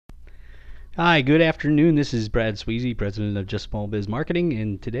Hi, good afternoon. This is Brad Sweezy, president of Just Small Biz Marketing,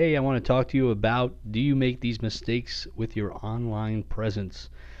 and today I want to talk to you about, do you make these mistakes with your online presence?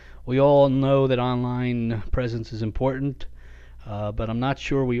 We all know that online presence is important, but I'm not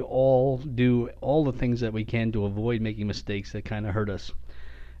sure we all do all the things that we can to avoid making mistakes that kind of hurt us.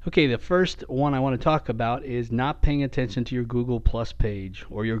 Okay, the first one I want to talk about is not paying attention to your Google Plus page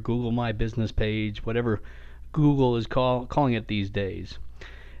or your Google My Business page, whatever Google is calling it these days.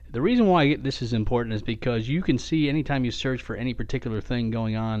 The reason why this is important is because you can see anytime you search for any particular thing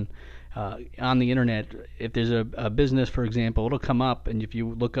going on the internet. If there's a business, for example, it'll come up, and if you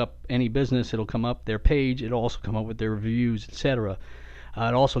look up any business, it'll come up their page. It'll also come up with their reviews, etc.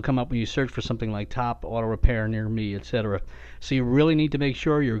 It'll also come up when you search for something like top auto repair near me, etc. So you really need to make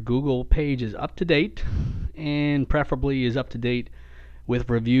sure your Google page is up to date, and preferably is up to date with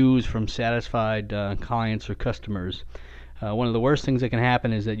reviews from satisfied clients or customers. One of the worst things that can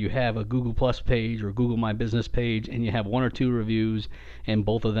happen is that you have a Google Plus page or Google My Business page and you have one or two reviews and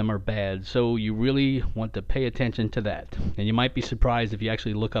both of them are bad. So you really want to pay attention to that. And you might be surprised if you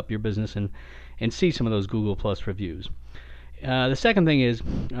actually look up your business and see some of those Google Plus reviews. The second thing is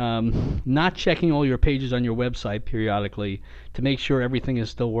not checking all your pages on your website periodically to make sure everything is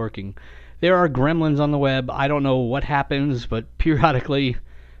still working. There are gremlins on the web. I don't know what happens, but periodically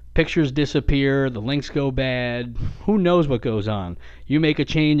pictures disappear, the links go bad, who knows what goes on. You make a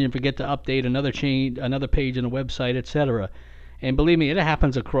change and forget to update another page on the website, etc. And believe me, it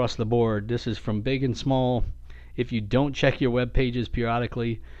happens across the board. This is from big and small. If you don't check your web pages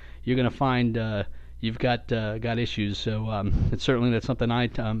periodically, you're going to find you've got issues. So it's certainly that's something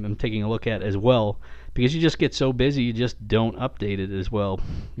I'm taking a look at as well, because you just get so busy, you just don't update it as well,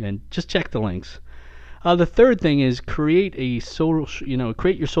 and just check the links. The third thing is create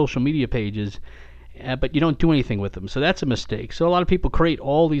create your social media pages, but you don't do anything with them. So that's a mistake. So a lot of people create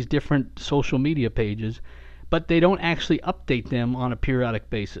all these different social media pages, but they don't actually update them on a periodic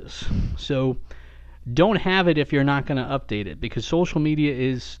basis. So don't have it if you're not going to update it, because social media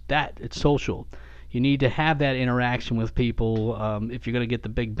is that, it's social. You need to have that interaction with people if you're going to get the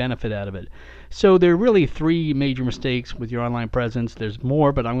big benefit out of it. So there are really three major mistakes with your online presence. There's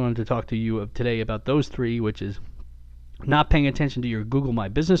more, but I'm going to talk to you today about those three, which is not paying attention to your Google My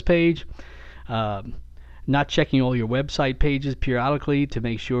Business page, uh, not checking all your website pages periodically to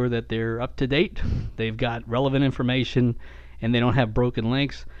make sure that they're up to date, they've got relevant information, and they don't have broken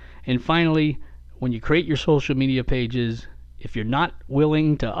links. And finally, when you create your social media pages, if you're not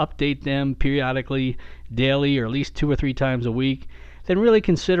willing to update them periodically, daily, or at least 2 or 3 times a week, then really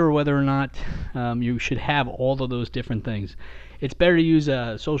consider whether or not you should have all of those different things. It's better to use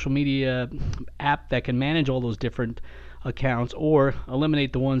a social media app that can manage all those different accounts, or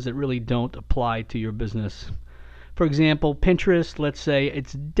eliminate the ones that really don't apply to your business. For example, Pinterest, let's say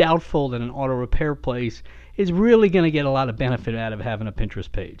it's doubtful that an auto repair place is really going to get a lot of benefit out of having a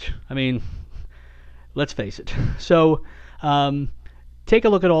Pinterest page. I mean, let's face it. So take a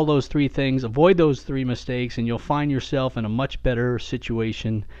look at all those three things, avoid those three mistakes, and you'll find yourself in a much better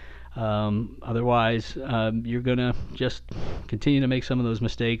situation. Otherwise, you're going to just continue to make some of those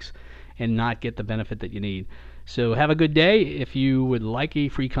mistakes and not get the benefit that you need. So have a good day. If you would like a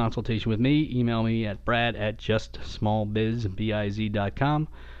free consultation with me, email me at brad@justsmallbiz.com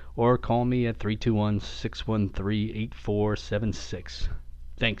or call me at 321-613-8476.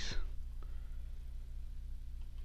 Thanks.